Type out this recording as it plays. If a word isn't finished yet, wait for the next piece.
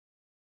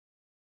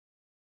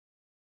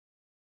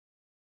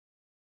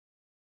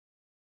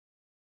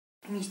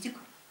A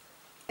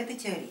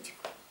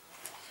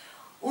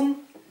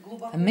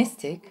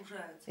mystic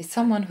is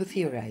someone who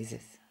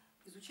theorizes,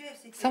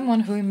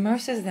 someone who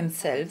immerses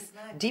themselves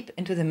deep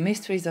into the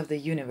mysteries of the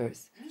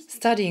universe,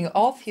 studying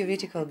all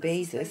theoretical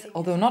bases,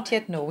 although not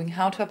yet knowing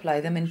how to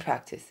apply them in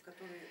practice.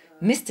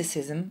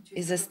 Mysticism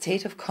is a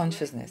state of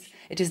consciousness.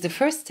 It is the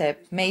first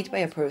step made by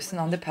a person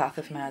on the path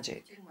of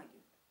magic.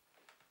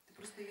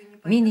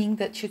 Meaning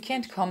that you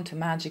can't come to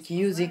magic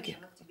using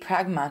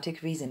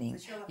pragmatic reasoning.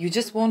 You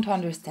just won't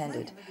understand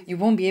it. You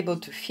won't be able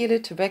to feel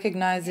it, to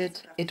recognize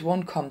it. It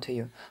won't come to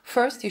you.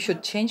 First, you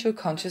should change your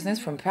consciousness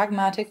from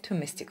pragmatic to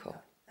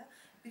mystical.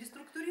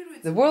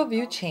 The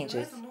worldview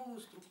changes.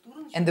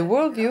 And the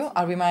worldview,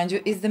 I'll remind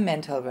you, is the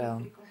mental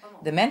realm.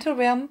 The mental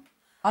realm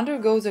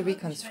undergoes a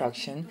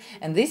reconstruction,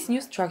 and this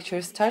new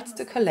structure starts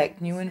to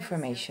collect new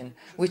information,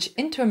 which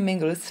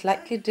intermingles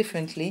slightly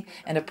differently,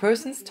 and a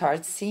person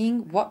starts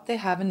seeing what they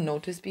haven't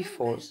noticed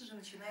before.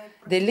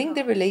 They link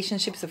the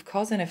relationships of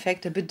cause and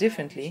effect a bit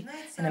differently,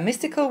 and a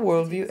mystical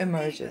worldview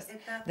emerges.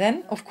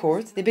 Then, of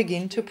course, they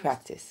begin to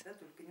practice,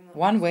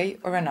 one way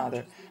or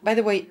another. By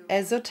the way,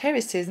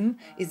 esotericism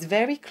is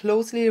very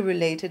closely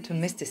related to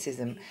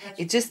mysticism.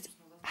 It just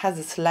has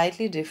a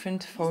slightly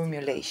different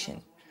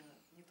formulation.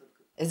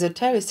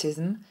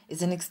 Esotericism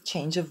is an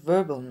exchange of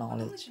verbal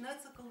knowledge,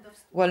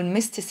 while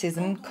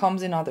mysticism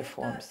comes in other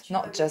forms,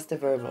 not just the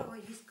verbal.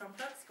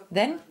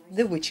 Then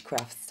the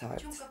witchcraft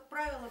starts.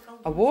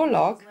 A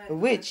warlock, a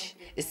witch,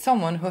 is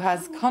someone who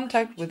has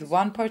contact with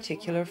one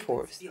particular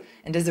force.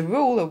 And as a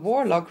rule, a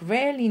warlock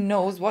rarely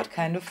knows what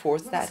kind of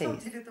force that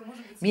is.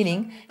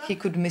 Meaning, he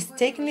could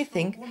mistakenly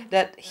think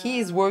that he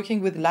is working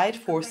with light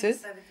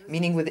forces,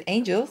 meaning with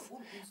angels,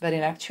 but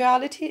in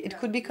actuality it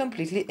could be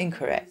completely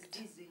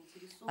incorrect.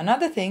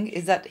 Another thing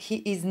is that he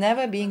is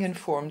never being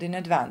informed in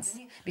advance,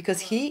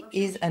 because he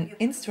is an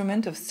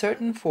instrument of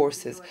certain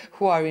forces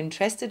who are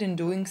interested in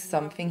doing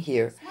something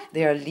here.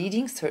 They are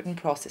leading certain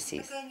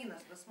processes.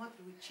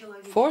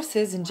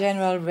 Forces in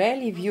general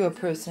rarely view a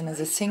person as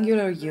a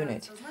singular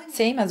unit,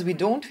 same as we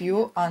don't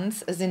view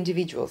ants as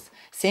individuals.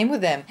 Same with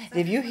them,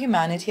 they view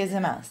humanity as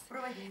a mass.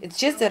 It's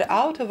just that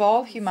out of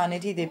all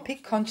humanity they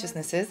pick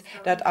consciousnesses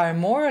that are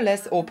more or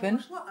less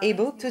open,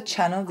 able to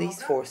channel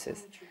these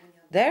forces.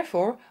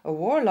 Therefore, a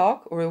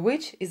warlock or a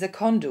witch is a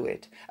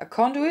conduit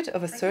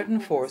of a certain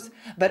force,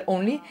 but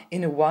only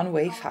in a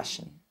one-way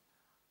fashion.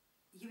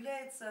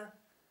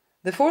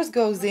 The force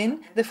goes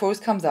in, the force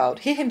comes out.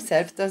 He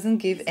himself doesn't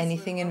give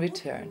anything in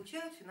return.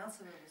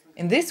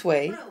 In this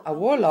way, a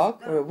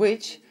warlock or a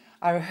witch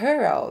are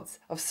heralds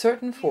of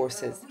certain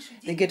forces.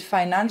 They get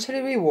financially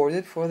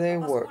rewarded for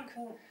their work.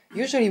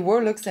 Usually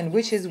warlocks and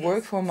witches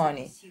work for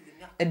money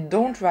and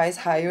don't rise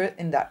higher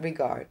in that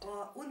regard.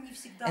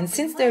 And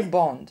since their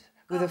bond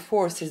with a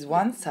force is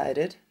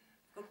one-sided,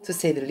 to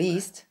say the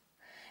least,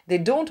 they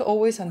don't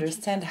always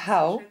understand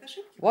how,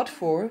 what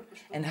for,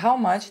 and how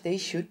much they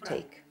should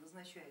take.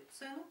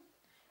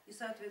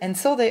 And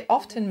so they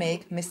often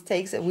make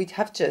mistakes that we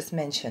have just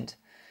mentioned.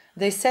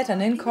 They set an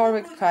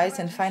incorrect price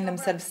and find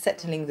themselves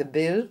settling the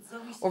bill,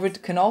 or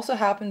it can also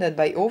happen that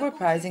by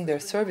overpricing their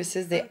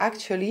services they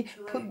actually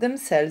put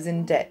themselves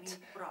in debt,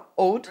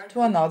 owed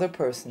to another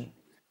person.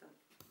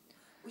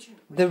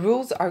 The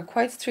rules are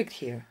quite strict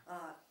here.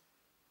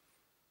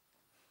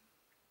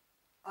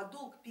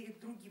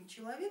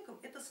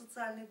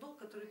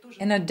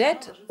 And a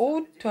debt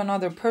owed to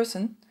another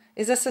person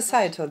is a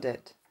societal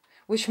debt,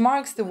 which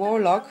marks the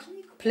warlock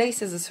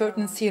places a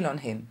certain seal on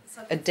him,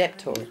 a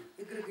debtor.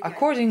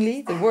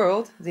 Accordingly, the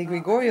world, the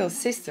egregorial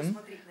system,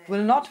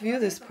 will not view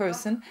this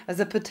person as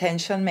a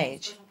potential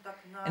mage.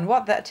 And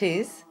what that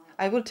is,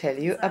 I will tell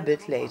you a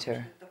bit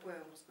later.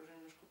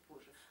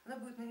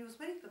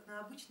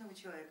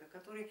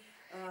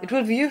 It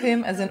will view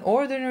him as an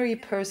ordinary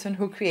person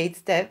who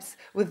creates debts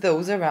with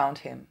those around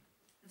him.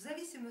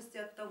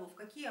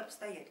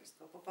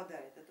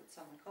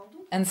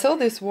 And so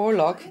this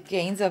warlock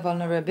gains a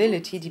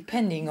vulnerability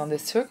depending on the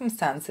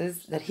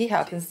circumstances that he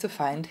happens to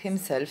find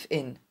himself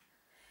in.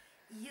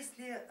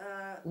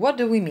 What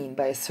do we mean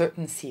by a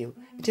certain seal?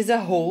 It is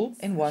a hole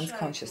in one's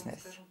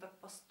consciousness.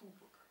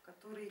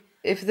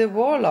 If the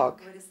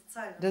warlock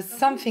does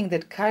something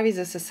that carries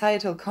a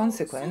societal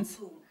consequence,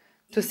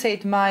 to say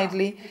it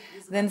mildly,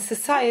 then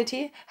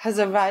society has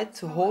a right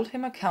to hold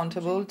him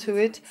accountable to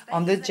it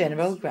on the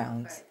general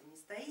grounds.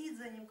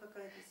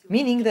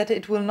 Meaning that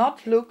it will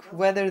not look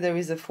whether there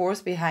is a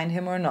force behind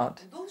him or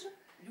not.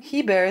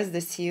 He bears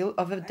the seal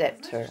of a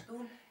debtor.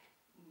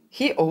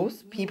 He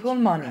owes people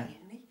money,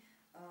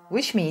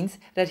 which means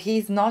that he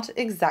is not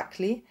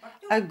exactly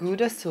a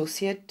good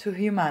associate to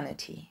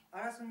humanity.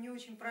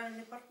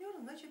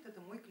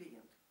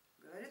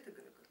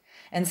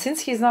 And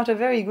since he is not a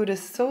very good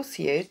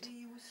associate,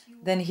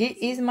 then he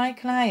is my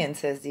client,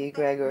 says the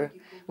egregor,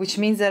 which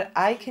means that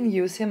I can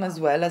use him as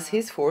well as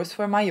his force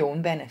for my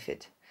own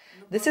benefit.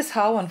 This is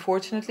how,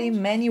 unfortunately,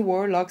 many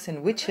warlocks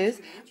and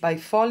witches, by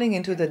falling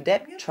into the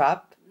debt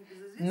trap,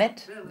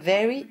 met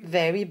very,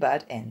 very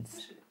bad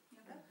ends.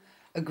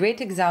 A great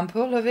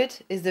example of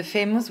it is the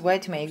famous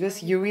white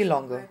magus Yuri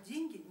Longo.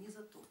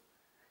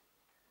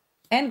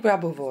 and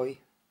grabovoi,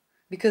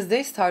 because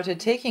they started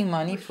taking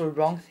money for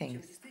wrong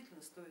things,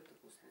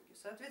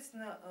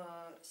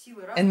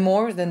 and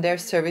more than their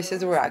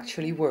services were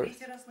actually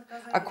worth.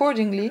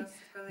 Accordingly,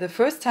 the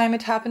first time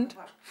it happened,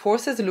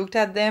 forces looked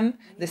at them.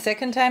 The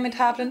second time it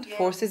happened,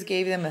 forces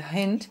gave them a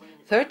hint.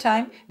 Third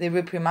time, they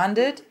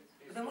reprimanded.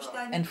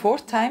 And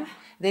fourth time,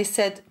 they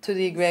said to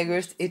the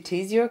egregors, "It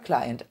is your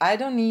client. I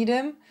don't need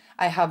him.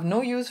 I have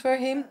no use for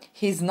him.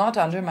 He's not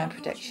under my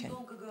protection."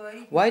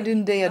 Why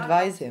didn't they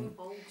advise him?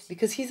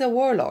 Because he's a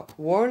warlock.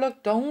 Warlocks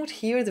don't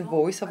hear the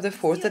voice of the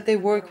force that they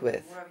work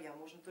with.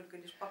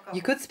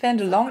 You could spend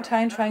a long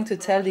time trying to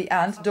tell the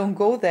ant, "Don't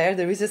go there,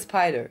 there is a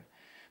spider."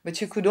 But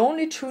you could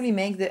only truly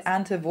make the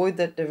ant avoid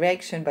that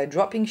direction by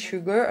dropping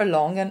sugar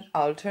along an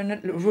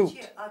alternate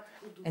route.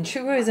 And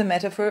sugar is a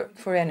metaphor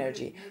for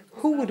energy.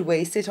 Who would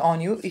waste it on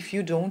you if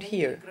you don't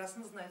hear?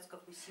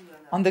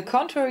 On the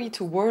contrary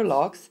to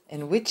warlocks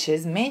and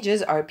witches,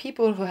 mages are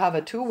people who have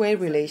a two-way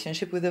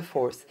relationship with the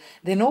force.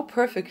 They know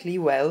perfectly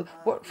well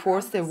what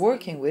force they're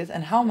working with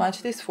and how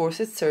much this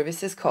force's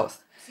services cost,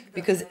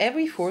 because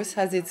every force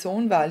has its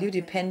own value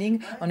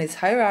depending on its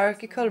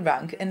hierarchical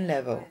rank and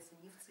level.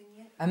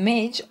 A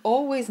mage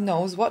always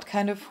knows what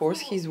kind of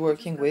force he's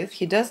working with,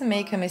 he doesn't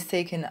make a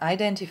mistake in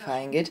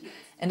identifying it,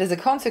 and as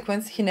a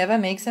consequence, he never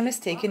makes a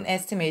mistake in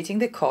estimating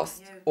the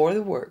cost or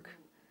the work.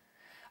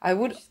 I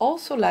would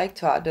also like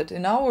to add that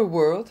in our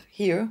world,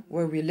 here,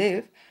 where we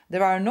live,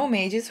 there are no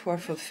mages who are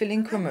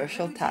fulfilling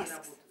commercial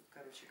tasks.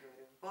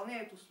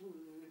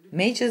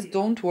 Mages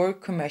don't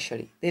work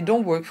commercially, they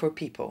don't work for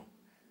people.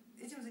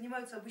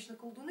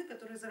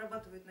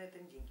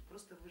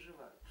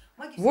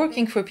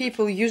 Working for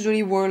people,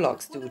 usually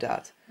warlocks do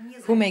that,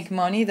 who make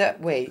money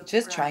that way,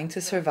 just trying to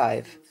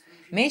survive.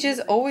 Mages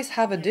always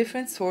have a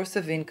different source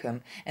of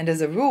income, and as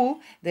a rule,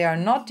 they are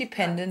not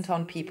dependent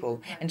on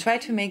people and try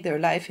to make their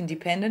life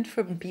independent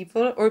from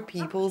people or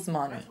people's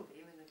money.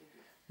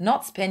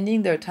 Not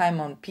spending their time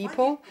on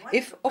people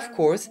if, of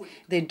course,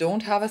 they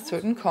don't have a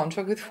certain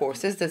contract with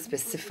forces that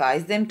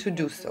specifies them to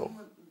do so.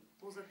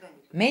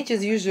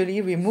 Mages usually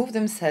remove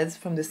themselves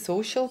from the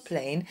social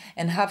plane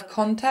and have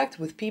contact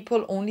with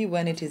people only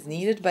when it is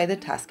needed by the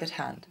task at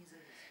hand,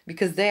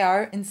 because they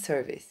are in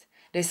service.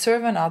 They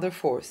serve another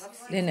force.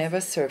 They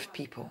never serve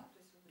people.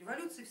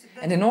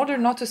 And in order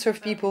not to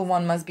serve people,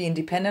 one must be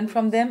independent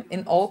from them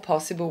in all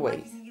possible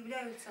ways.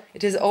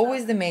 It is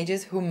always the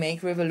mages who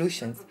make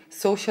revolutions,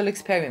 social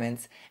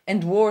experiments,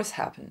 and wars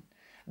happen.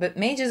 But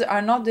mages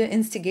are not the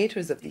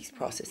instigators of these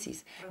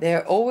processes. They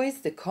are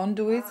always the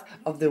conduits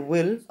of the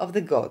will of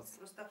the gods.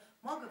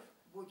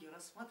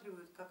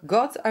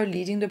 Gods are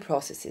leading the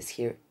processes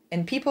here,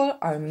 and people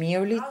are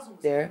merely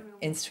their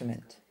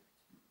instrument.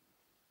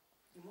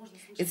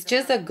 It's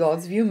just that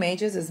gods view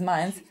mages as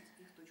minds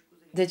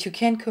that you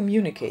can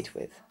communicate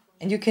with,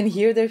 and you can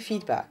hear their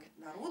feedback,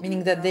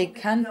 meaning that they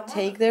can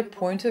take their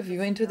point of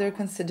view into their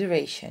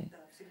consideration.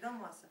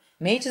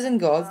 Mages and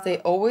gods, they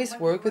always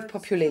work with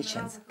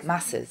populations,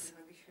 masses.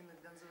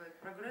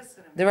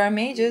 There are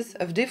mages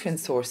of different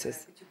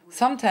sources.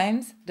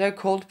 Sometimes they're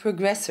called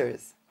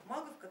progressors.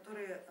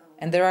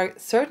 And there are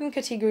certain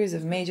categories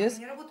of mages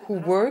who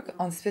work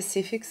on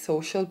specific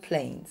social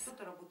planes.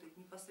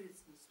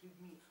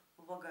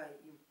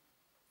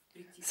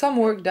 Some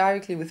work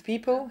directly with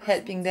people,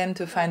 helping them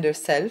to find their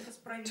self,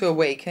 to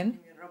awaken.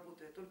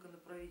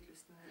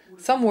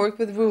 Some work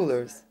with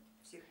rulers,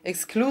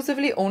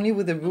 exclusively only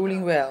with the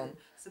ruling realm,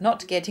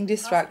 not getting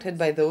distracted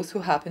by those who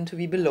happen to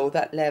be below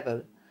that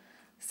level.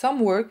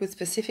 Some work with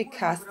specific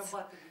castes,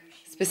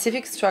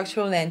 specific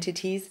structural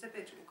entities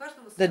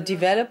that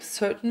develop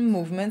certain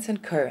movements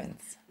and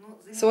currents.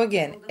 So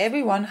again,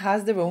 everyone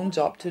has their own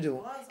job to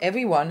do.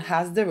 Everyone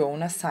has their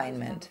own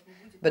assignment.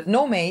 But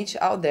no mage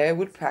out there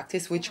would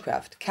practice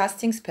witchcraft,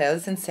 casting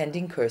spells and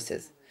sending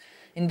curses.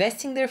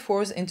 Investing their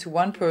force into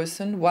one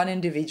person, one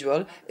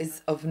individual,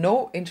 is of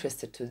no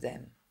interest to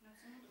them.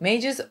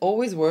 Mages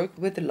always work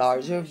with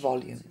larger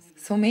volumes.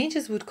 So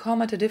mages would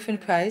come at a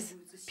different price.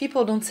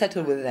 People don't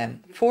settle with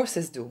them.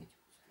 Forces do.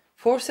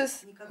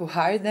 Forces who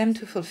hire them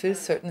to fulfill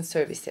certain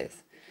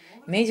services.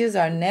 Mages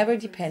are never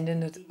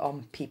dependent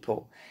on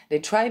people. They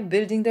try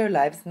building their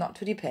lives not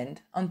to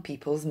depend on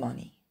people's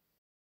money.